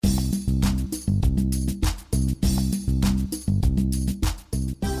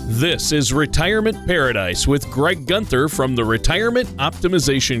This is Retirement Paradise with Greg Gunther from the Retirement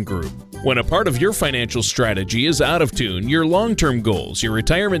Optimization Group. When a part of your financial strategy is out of tune, your long-term goals, your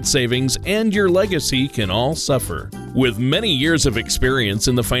retirement savings, and your legacy can all suffer. With many years of experience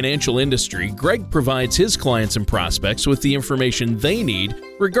in the financial industry, Greg provides his clients and prospects with the information they need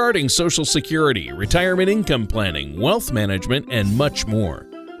regarding Social Security, retirement income planning, wealth management, and much more.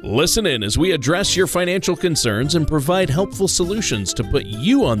 Listen in as we address your financial concerns and provide helpful solutions to put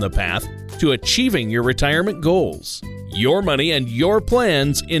you on the path to achieving your retirement goals. Your money and your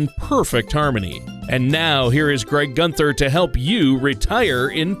plans in perfect harmony. And now, here is Greg Gunther to help you retire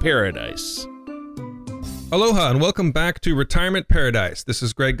in paradise. Aloha and welcome back to Retirement Paradise. This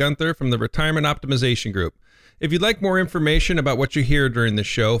is Greg Gunther from the Retirement Optimization Group. If you'd like more information about what you hear during the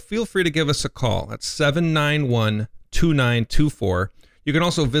show, feel free to give us a call at 791-2924. You can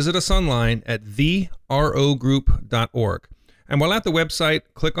also visit us online at therogroup.org. And while at the website,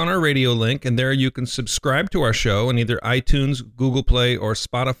 click on our radio link, and there you can subscribe to our show in either iTunes, Google Play, or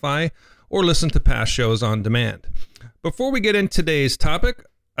Spotify, or listen to past shows on demand. Before we get into today's topic,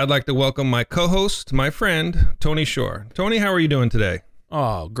 I'd like to welcome my co-host, my friend, Tony Shore. Tony, how are you doing today?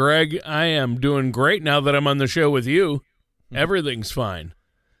 Oh, Greg, I am doing great now that I'm on the show with you. Everything's fine.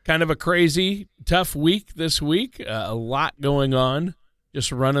 Kind of a crazy, tough week this week. A lot going on.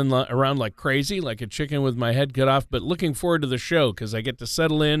 Just running around like crazy, like a chicken with my head cut off, but looking forward to the show because I get to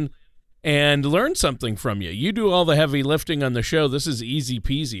settle in and learn something from you. You do all the heavy lifting on the show. This is easy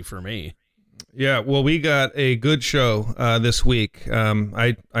peasy for me. Yeah, well, we got a good show this week.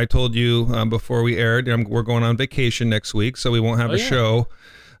 I told you before we aired, we're going on vacation next week, so we won't have a show.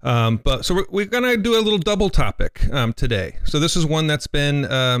 So we're going to do a little double topic today. So this is one that's been,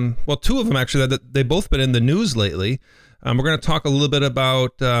 two of them actually, that they've both been in the news lately. We're going to talk a little bit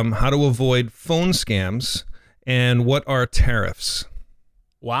about how to avoid phone scams and what are tariffs.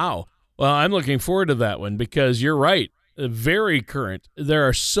 Wow. Well, I'm looking forward to that one because you're right. Very current. There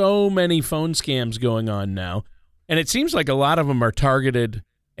are so many phone scams going on now, and it seems like a lot of them are targeted,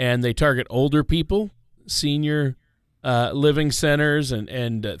 and they target older people, senior living centers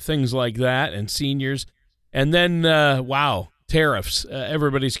and things like that, and seniors. And then, tariffs.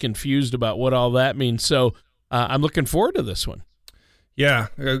 Everybody's confused about what all that means. So I'm looking forward to this one. Yeah,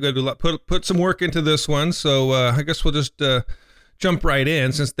 put some work into this one. So I guess we'll just jump right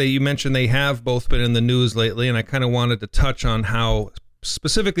in since you mentioned they have both been in the news lately, and I kind of wanted to touch on how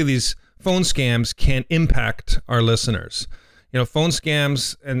specifically these phone scams can impact our listeners. You know, phone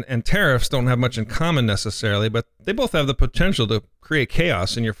scams and tariffs don't have much in common necessarily, but they both have the potential to create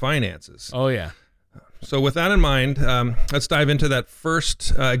chaos in your finances. Oh, yeah. So with that in mind, let's dive into that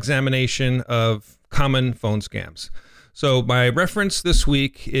first examination of common phone scams. So my reference this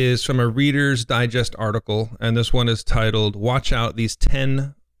week is from a Reader's Digest article, and this one is titled, "Watch Out, These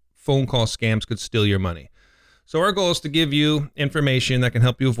 10 Phone Call Scams Could Steal Your Money." So our goal is to give you information that can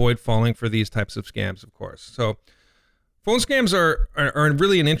help you avoid falling for these types of scams, of course. So phone scams are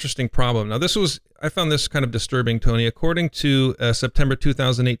really an interesting problem. Now I found this kind of disturbing, Tony. According to a September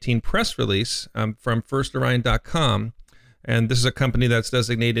 2018 press release from FirstOrion.com, and this is a company that's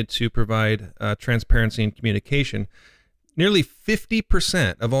designated to provide transparency and communication, nearly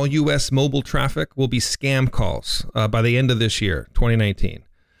 50% of all U.S. mobile traffic will be scam calls by the end of this year, 2019.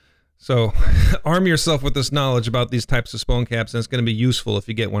 So arm yourself with this knowledge about these types of phone scams, and it's going to be useful if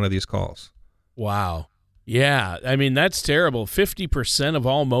you get one of these calls. Wow. Yeah, I mean, that's terrible. 50% of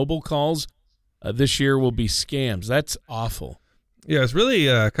all mobile calls this year will be scams. That's awful. Yeah, it's really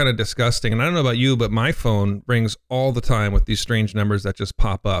kind of disgusting. And I don't know about you, but my phone rings all the time with these strange numbers that just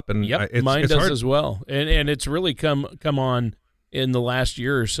pop up. And mine does hard as well. And it's really come on in the last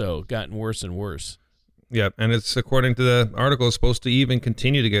year or so, gotten worse and worse. Yeah, and it's, according to the article, it's supposed to even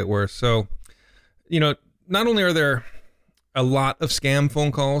continue to get worse. So, not only are there a lot of scam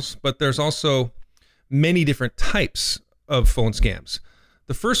phone calls, but there's also many different types of phone scams.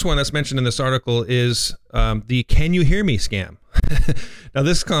 The first one that's mentioned in this article is the "Can you hear me" scam. Now,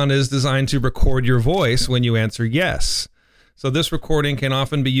 this con is designed to record your voice when you answer yes. So this recording can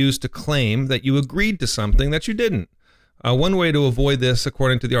often be used to claim that you agreed to something that you didn't. One way to avoid this,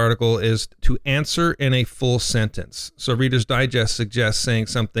 according to the article, is to answer in a full sentence. So Reader's Digest suggests saying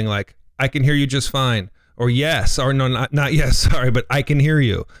something like, "I can hear you just fine," or "yes," or "no, not yes, sorry, but I can hear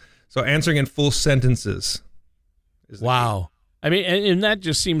you." So answering in full sentences. Wow. I mean, and that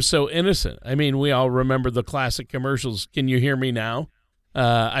just seems so innocent. I mean, we all remember the classic commercials, "Can you hear me now?"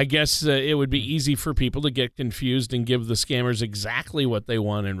 I guess it would be easy for people to get confused and give the scammers exactly what they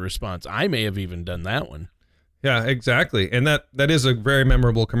want in response. I may have even done that one. Yeah, exactly. And that is a very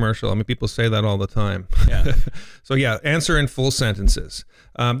memorable commercial. I mean, people say that all the time. Yeah. So yeah, answer in full sentences.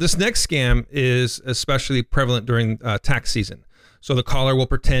 This next scam is especially prevalent during tax season. So the caller will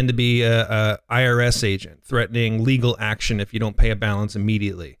pretend to be a IRS agent threatening legal action if you don't pay a balance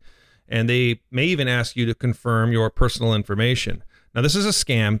immediately. And they may even ask you to confirm your personal information. Now, this is a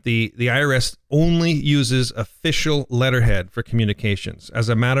scam. The IRS only uses official letterhead for communications. As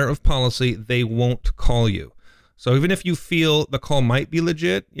a matter of policy, they won't call you. So even if you feel the call might be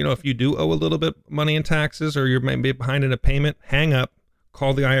legit, if you do owe a little bit money in taxes or you're maybe behind in a payment, hang up,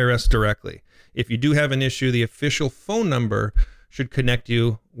 call the IRS directly. If you do have an issue, the official phone number should connect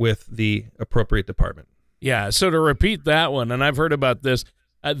you with the appropriate department. Yeah, so to repeat that one, and I've heard about this,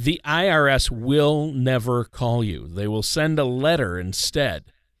 the IRS will never call you. They will send a letter instead.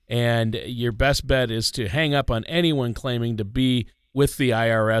 And your best bet is to hang up on anyone claiming to be with the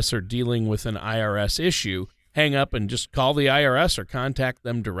IRS or dealing with an IRS issue. Hang up and just call the IRS or contact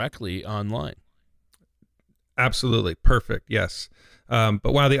them directly online. Absolutely. Perfect. Yes. But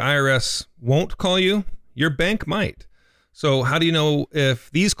while the IRS won't call you, your bank might. So how do you know if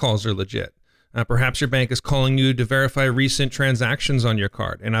these calls are legit? Perhaps your bank is calling you to verify recent transactions on your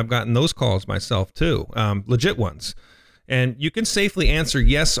card. And I've gotten those calls myself too, legit ones. And you can safely answer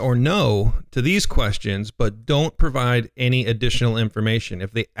yes or no to these questions, but don't provide any additional information.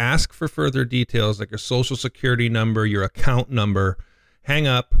 If they ask for further details like your social security number, your account number, hang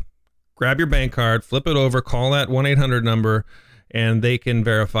up, grab your bank card, flip it over, call that 1-800 number, and they can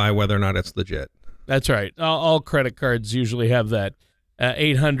verify whether or not it's legit. That's right. All credit cards usually have that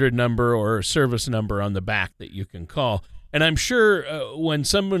 800 number or service number on the back that you can call. And I'm sure when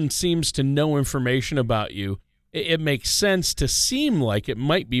someone seems to know information about you, it makes sense to seem like it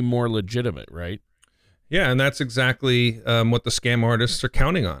might be more legitimate, right? Yeah, and that's exactly what the scam artists are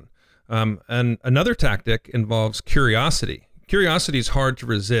counting on. And another tactic involves curiosity. Curiosity is hard to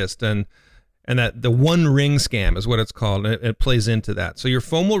resist, and that the one ring scam is what it's called, and it plays into that. So your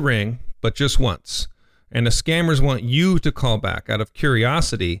phone will ring, but just once. And the scammers want you to call back out of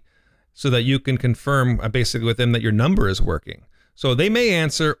curiosity so that you can confirm basically with them that your number is working. So they may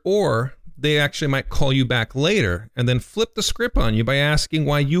answer, or they actually might call you back later and then flip the script on you by asking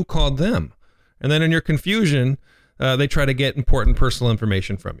why you called them. And then in your confusion, they try to get important personal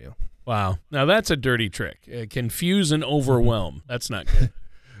information from you. Wow. Now that's a dirty trick. Confuse and overwhelm. That's not good.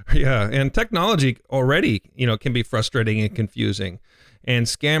 Yeah. And technology already, can be frustrating and confusing. And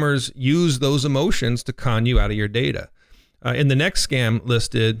scammers use those emotions to con you out of your data. In the next scam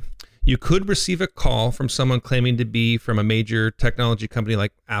listed, you could receive a call from someone claiming to be from a major technology company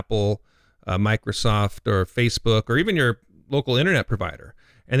like Apple, Microsoft, or Facebook, or even your local internet provider.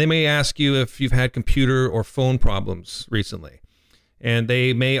 And they may ask you if you've had computer or phone problems recently. And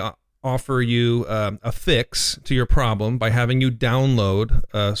they may offer you a fix to your problem by having you download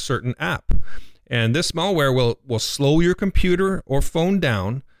a certain app. And this malware will slow your computer or phone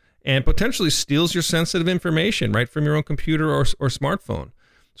down and potentially steals your sensitive information right from your own computer or smartphone.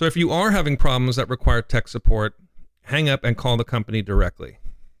 So if you are having problems that require tech support, hang up and call the company directly.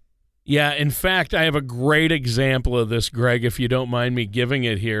 Yeah, in fact, I have a great example of this, Greg, if you don't mind me giving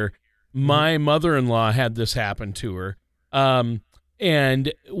it here. My mother-in-law had this happen to her.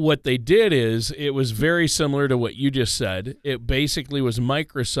 And what they did is it was very similar to what you just said. It basically was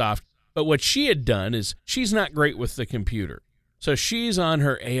Microsoft. But what she had done is she's not great with the computer. So she's on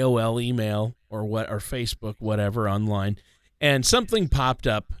her AOL email or Facebook, whatever, online, and something popped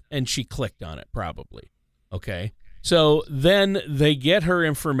up and she clicked on it probably. Okay. So then they get her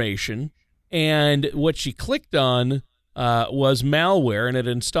information, and what she clicked on was malware, and it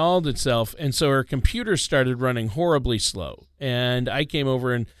installed itself, and so her computer started running horribly slow. And I came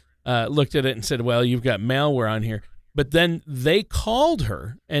over and looked at it and said, well, you've got malware on here. But then they called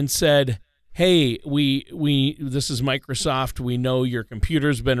her and said, hey, this is Microsoft. We know your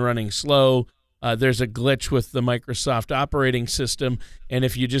computer's been running slow. There's a glitch with the Microsoft operating system, and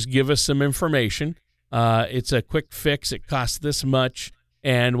if you just give us some information, it's a quick fix. It costs this much,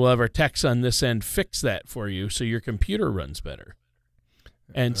 and we'll have our techs on this end fix that for you so your computer runs better.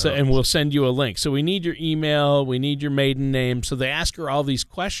 And we'll send you a link. So we need your email. We need your maiden name. So they ask her all these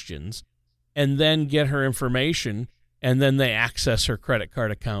questions and then get her information, and then they access her credit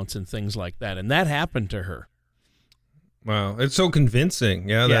card accounts and things like that. And that happened to her. Wow. It's so convincing.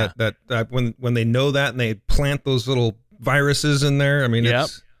 Yeah. That when they know that and they plant those little viruses in there, I mean, yep.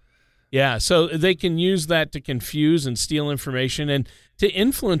 It's... Yeah, so they can use that to confuse and steal information and to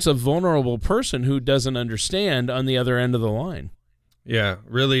influence a vulnerable person who doesn't understand on the other end of the line. Yeah,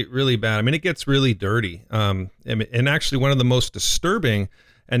 really, really bad. I mean, it gets really dirty. And actually one of the most disturbing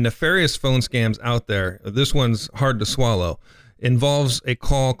and nefarious phone scams out there. This one's hard to swallow. Involves a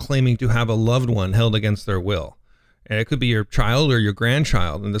call claiming to have a loved one held against their will. And it could be your child or your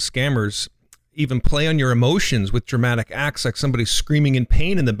grandchild, and the scammers even play on your emotions with dramatic acts like somebody screaming in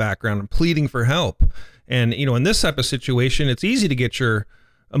pain in the background and pleading for help. And, in this type of situation, it's easy to get your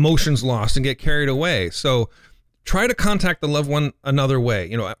emotions lost and get carried away. So try to contact the loved one another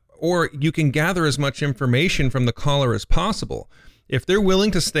way, or you can gather as much information from the caller as possible. If they're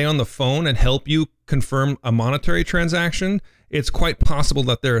willing to stay on the phone and help you confirm a monetary transaction, it's quite possible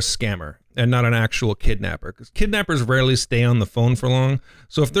that they're a scammer and not an actual kidnapper, because kidnappers rarely stay on the phone for long.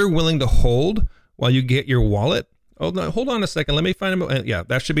 So if they're willing to hold while you get your wallet, hold on a second, let me find them. Yeah,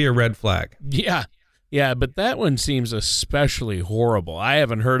 that should be a red flag. Yeah, but that one seems especially horrible. I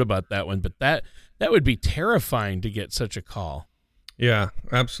haven't heard about that one, but that would be terrifying to get such a call. Yeah,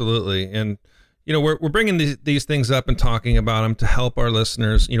 absolutely. And we're bringing these things up and talking about them to help our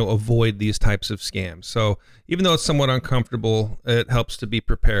listeners, avoid these types of scams. So even though it's somewhat uncomfortable, it helps to be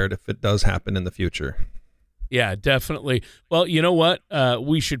prepared if it does happen in the future. Yeah, definitely. Well, you know what?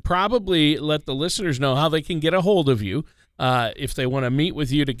 We should probably let the listeners know how they can get a hold of you if they want to meet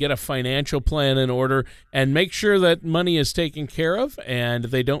with you to get a financial plan in order and make sure that money is taken care of and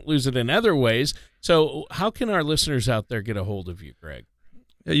they don't lose it in other ways. So how can our listeners out there get a hold of you, Greg?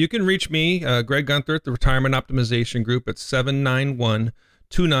 You can reach me, Greg Gunther, at the Retirement Optimization Group at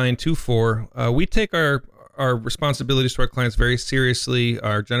 791-2924. We take our responsibilities to our clients very seriously.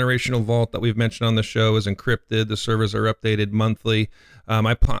 Our generational vault that we've mentioned on the show is encrypted. The servers are updated monthly.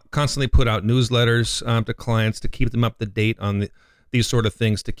 I constantly put out newsletters to clients to keep them up to date on these sort of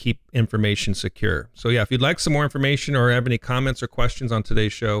things to keep information secure. So yeah, if you'd like some more information or have any comments or questions on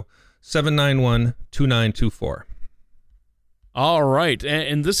today's show, 791-2924. All right,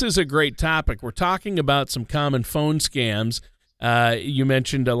 and this is a great topic. We're talking about some common phone scams. You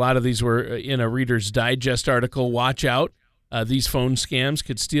mentioned a lot of these were in a Reader's Digest article. Watch out. These phone scams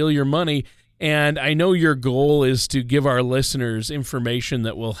could steal your money. And I know your goal is to give our listeners information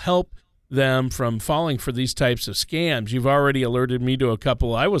that will help them from falling for these types of scams. You've already alerted me to a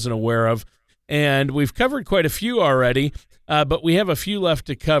couple I wasn't aware of, and we've covered quite a few already, but we have a few left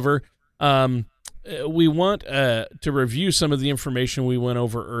to cover. We want to review some of the information we went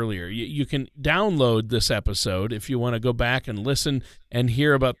over earlier. You can download this episode if you want to go back and listen and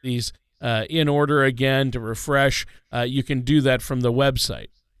hear about these in order again to refresh. You can do that from the website.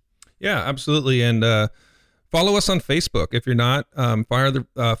 Yeah, absolutely. And follow us on Facebook. If you're not,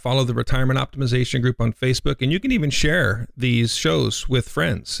 follow the Retirement Optimization Group on Facebook. And you can even share these shows with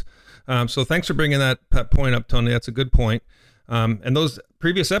friends. So thanks for bringing that point up, Tony. That's a good point. And those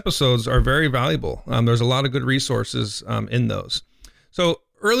previous episodes are very valuable. There's a lot of good resources in those. So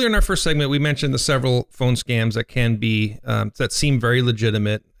earlier in our first segment, we mentioned the several phone scams that can be, that seem very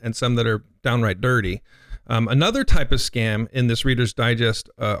legitimate and some that are downright dirty. Another type of scam in this Reader's Digest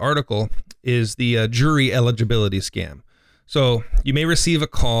article is the jury eligibility scam. So you may receive a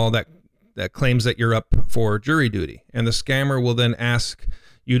call that claims that you're up for jury duty, and the scammer will then ask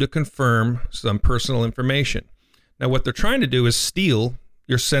you to confirm some personal information. Now, what they're trying to do is steal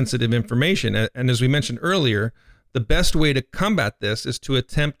your sensitive information. And as we mentioned earlier, the best way to combat this is to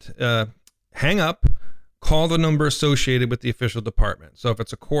attempt hang up, call the number associated with the official department. So if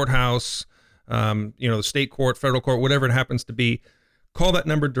it's a courthouse, the state court, federal court, whatever it happens to be, call that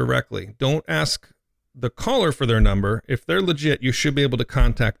number directly. Don't ask the caller for their number. If they're legit, you should be able to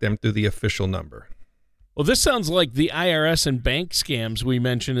contact them through the official number. Well, this sounds like the IRS and bank scams we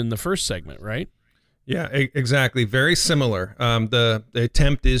mentioned in the first segment, right? Yeah, exactly. Very similar. The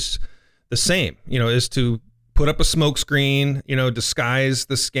attempt is the same, is to put up a smoke screen, disguise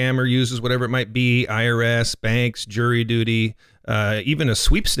the scammer uses, whatever it might be, IRS, banks, jury duty, even a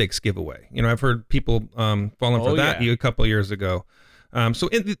sweepstakes giveaway. I've heard people falling for that a couple of years ago. So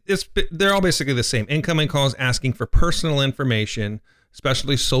they're all basically the same. Incoming calls asking for personal information,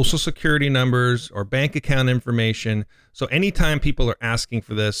 especially social security numbers or bank account information. So anytime people are asking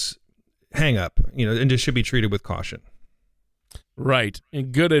for this, hang up, and just should be treated with caution. Right.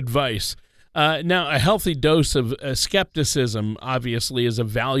 And good advice. Now, a healthy dose of skepticism obviously is a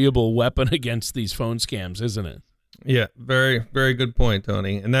valuable weapon against these phone scams, isn't it? Yeah, very, very good point,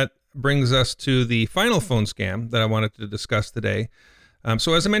 Tony. And that brings us to the final phone scam that I wanted to discuss today.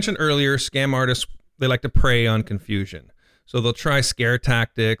 So as I mentioned earlier, scam artists, they like to prey on confusion. So they'll try scare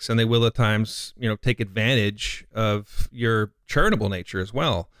tactics, and they will at times, take advantage of your charitable nature as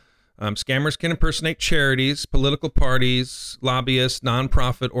well. Scammers can impersonate charities, political parties, lobbyists,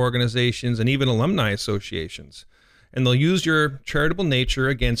 nonprofit organizations, and even alumni associations. And they'll use your charitable nature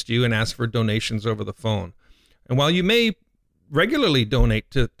against you and ask for donations over the phone. And while you may regularly donate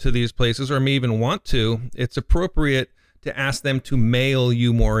to these places or may even want to, it's appropriate to ask them to mail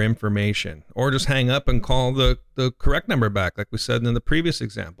you more information, or just hang up and call the correct number back, like we said in the previous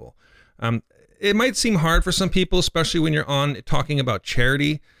example. It might seem hard for some people, especially when you're on talking about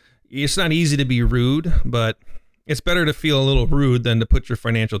charity. It's not easy to be rude, but it's better to feel a little rude than to put your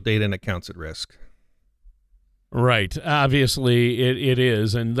financial data and accounts at risk. Right. Obviously, it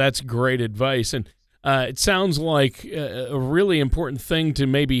is, and that's great advice. And it sounds like a really important thing to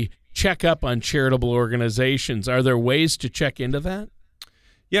maybe check up on charitable organizations. Are there ways to check into that?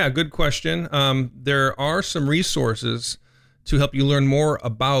 Yeah, good question. There are some resources to help you learn more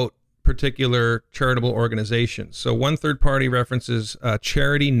about particular charitable organizations. So one third-party reference is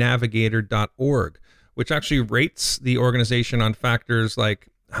charitynavigator.org, which actually rates the organization on factors like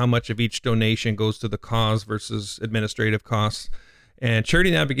how much of each donation goes to the cause versus administrative costs. And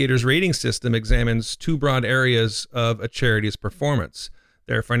Charity Navigator's rating system examines two broad areas of a charity's performance: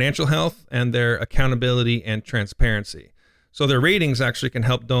 their financial health and their accountability and transparency. So their ratings actually can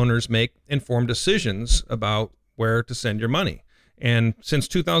help donors make informed decisions about where to send your money. And since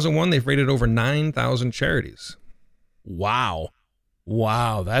 2001, they've rated over 9,000 charities. Wow.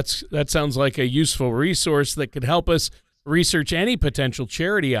 That sounds like a useful resource that could help us research any potential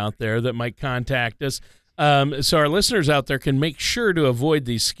charity out there that might contact us. So our listeners out there can make sure to avoid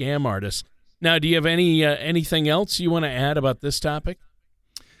these scam artists. Now, do you have anything else you want to add about this topic?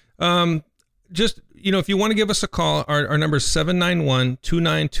 Just, if you want to give us a call, our number is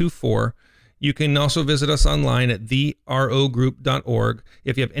 791-2924. You can also visit us online at therogroup.org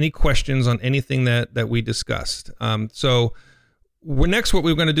if you have any questions on anything that we discussed. So what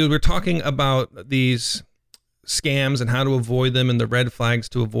we're going to do, we're talking about these scams and how to avoid them and the red flags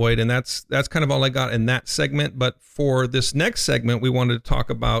to avoid. And that's kind of all I got in that segment. But for this next segment, we wanted to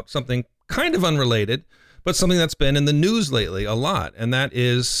talk about something kind of unrelated, but something that's been in the news lately a lot, and that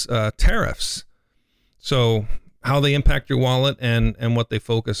is tariffs. So how they impact your wallet and what they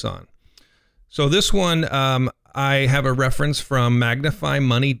focus on. So this one, I have a reference from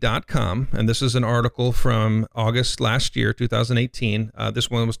magnifymoney.com, and this is an article from August last year, 2018. This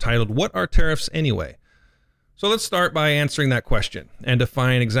one was titled, "What are tariffs anyway?" So let's start by answering that question and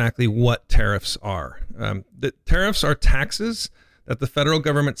define exactly what tariffs are. The tariffs are taxes that the federal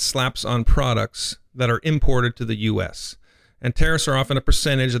government slaps on products that are imported to the U.S. And tariffs are often a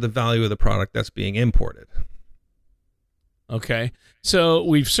percentage of the value of the product that's being imported. Okay. So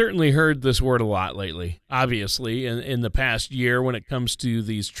we've certainly heard this word a lot lately, obviously, in the past year when it comes to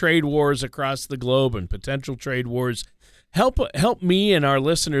these trade wars across the globe and potential trade wars. Help me and our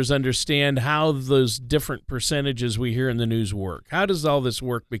listeners understand how those different percentages we hear in the news work. How does all this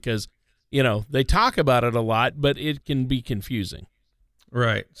work? Because, they talk about it a lot, but it can be confusing.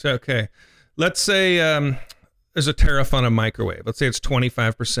 Right. So, okay. Let's say there's a tariff on a microwave. Let's say it's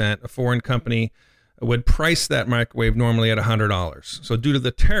 25%. A foreign company would price that microwave normally at $100. So due to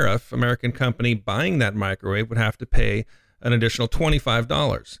the tariff, American company buying that microwave would have to pay an additional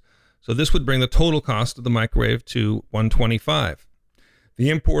 $25. So this would bring the total cost of the microwave to $125.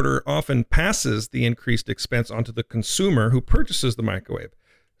 The importer often passes the increased expense onto the consumer who purchases the microwave.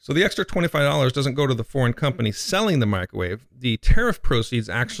 So the extra $25 doesn't go to the foreign company selling the microwave. The tariff proceeds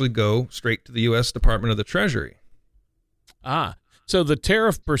actually go straight to the U.S. Department of the Treasury. So the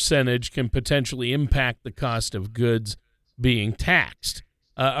tariff percentage can potentially impact the cost of goods being taxed.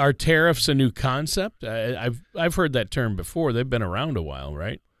 Are tariffs a new concept? I've heard that term before. They've been around a while,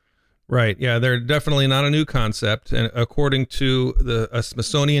 right? Right. Yeah, they're definitely not a new concept. And according to a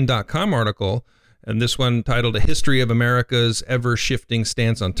Smithsonian.com article, and this one titled "A History of America's Ever-Shifting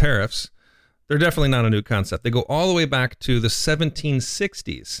Stance on Tariffs," they're definitely not a new concept. They go all the way back to the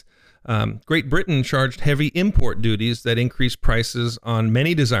 1760s. Great Britain charged heavy import duties that increased prices on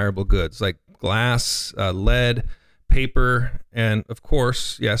many desirable goods like glass, lead, paper, and of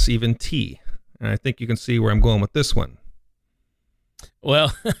course, yes, even tea. And I think you can see where I'm going with this one.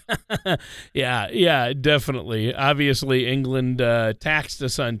 Well, yeah, definitely. Obviously, England taxed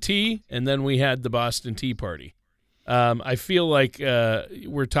us on tea, and then we had the Boston Tea Party. I feel like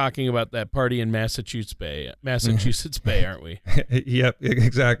we're talking about that party in Massachusetts Bay, aren't we? Yep,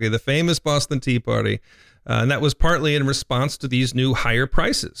 exactly. The famous Boston Tea Party. And that was partly in response to these new higher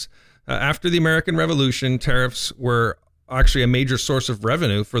prices. After the American Revolution, tariffs were actually a major source of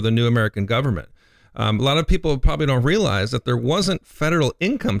revenue for the new American government. A lot of people probably don't realize that there wasn't federal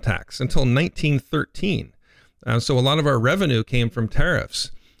income tax until 1913. So a lot of our revenue came from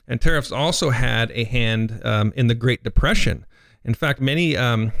tariffs. And tariffs also had a hand in the Great Depression. In fact, many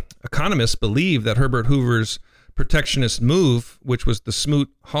economists believe that Herbert Hoover's protectionist move, which was the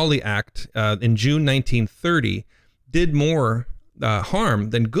Smoot-Hawley Act in June 1930, did more harm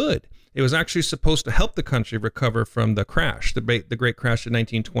than good. It was actually supposed to help the country recover from the crash, the great crash in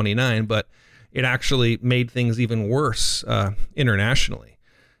 1929, but it actually made things even worse internationally.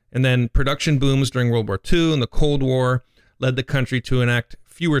 And then production booms during World War II and the Cold War led the country to enact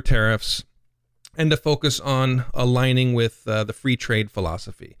fewer tariffs and to focus on aligning with the free trade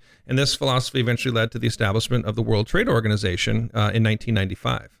philosophy. And this philosophy eventually led to the establishment of the World Trade Organization in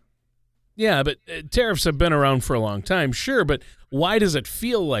 1995. Yeah, but tariffs have been around for a long time, sure, but why does it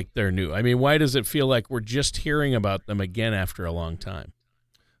feel like they're new? I mean, why does it feel like we're just hearing about them again after a long time?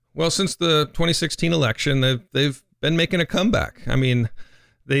 Well, since the 2016 election, they've been making a comeback. I mean,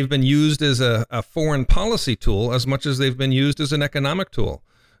 they've been used as a foreign policy tool as much as they've been used as an economic tool.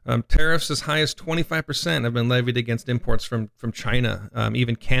 Tariffs as high as 25% have been levied against imports from China,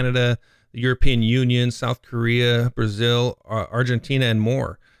 even Canada, the European Union, South Korea, Brazil, Argentina, and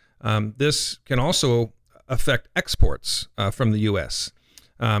more. This can also affect exports from the U.S.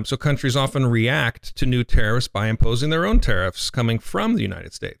 So countries often react to new tariffs by imposing their own tariffs coming from the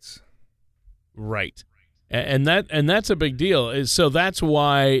United States. Right. And that's a big deal. So that's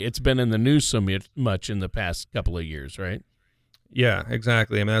why it's been in the news so much in the past couple of years, right? Yeah,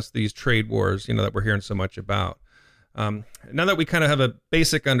 exactly. I mean, that's these trade wars, that we're hearing so much about. Now that we kind of have a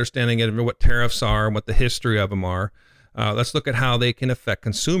basic understanding of what tariffs are and what the history of them are, let's look at how they can affect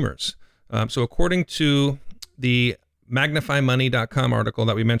consumers. So according to the MagnifyMoney.com article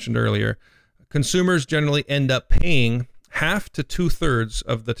that we mentioned earlier, consumers generally end up paying half to 2/3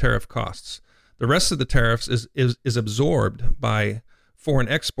 of the tariff costs. The rest of the tariffs is absorbed by foreign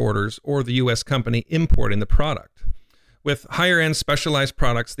exporters or the U.S. company importing the product. With higher-end specialized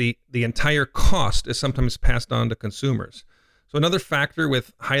products, the entire cost is sometimes passed on to consumers. So another factor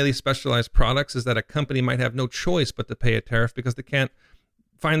with highly specialized products is that a company might have no choice but to pay a tariff because they can't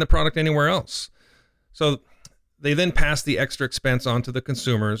find the product anywhere else. So they then pass the extra expense on to the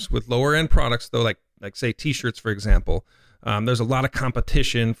consumers. With lower-end products, though, like say T-shirts, for example, there's a lot of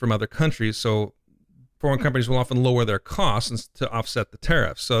competition from other countries, so foreign companies will often lower their costs to offset the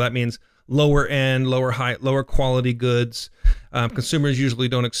tariffs. So that means lower end, lower quality goods. Consumers usually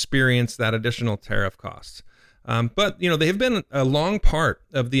don't experience that additional tariff costs. But they have been a long part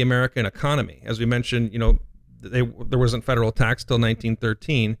of the American economy. As we mentioned, there wasn't federal tax till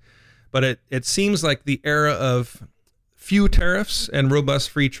 1913, but it seems like the era of few tariffs and robust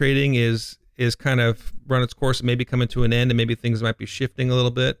free trading is kind of run its course and maybe coming to an end, and maybe things might be shifting a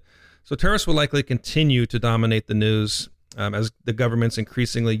little bit. So tariffs will likely continue to dominate the news as the governments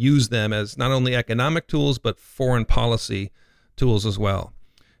increasingly use them as not only economic tools, but foreign policy tools as well.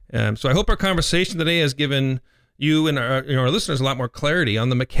 So I hope our conversation today has given you and our listeners a lot more clarity on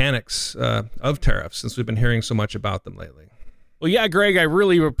the mechanics of tariffs, since we've been hearing so much about them lately. Well, yeah, Greg, I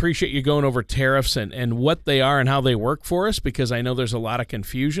really appreciate you going over tariffs and what they are and how they work for us, because I know there's a lot of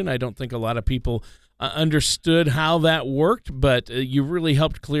confusion. I don't think a lot of people understood how that worked, but you really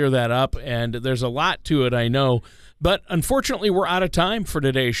helped clear that up, and there's a lot to it, I know. But unfortunately, we're out of time for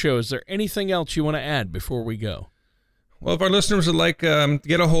today's show. Is there anything else you want to add before we go? Well, if our listeners would like to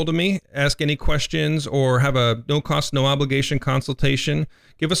get a hold of me, ask any questions, or have a no-cost, no-obligation consultation,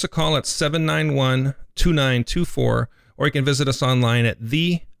 give us a call at 791-2924, or you can visit us online at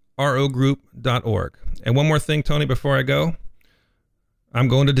therogroup.org. And one more thing, Tony, before I go, I'm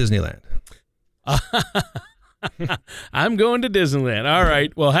going to Disneyland. I'm going to Disneyland. All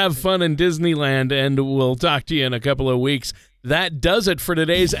right. Well, have fun in Disneyland, and we'll talk to you in a couple of weeks. That does it for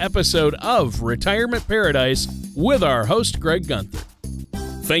today's episode of Retirement Paradise with our host, Greg Gunther.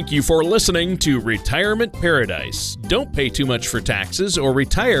 Thank you for listening to Retirement Paradise. Don't pay too much for taxes or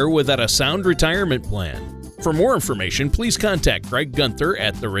retire without a sound retirement plan. For more information, please contact Greg Gunther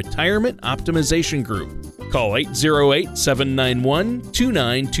at the Retirement Optimization Group. Call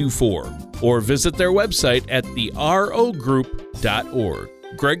 808-791-2924 or visit their website at therogroup.org.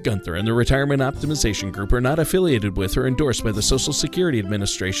 Greg Gunther and the Retirement Optimization Group are not affiliated with or endorsed by the Social Security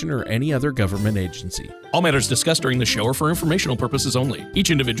Administration or any other government agency. All matters discussed during the show are for informational purposes only.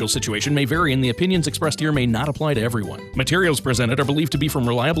 Each individual situation may vary, and the opinions expressed here may not apply to everyone. Materials presented are believed to be from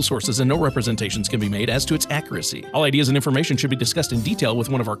reliable sources, and no representations can be made as to its accuracy. All ideas and information should be discussed in detail with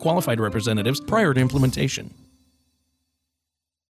one of our qualified representatives prior to implementation.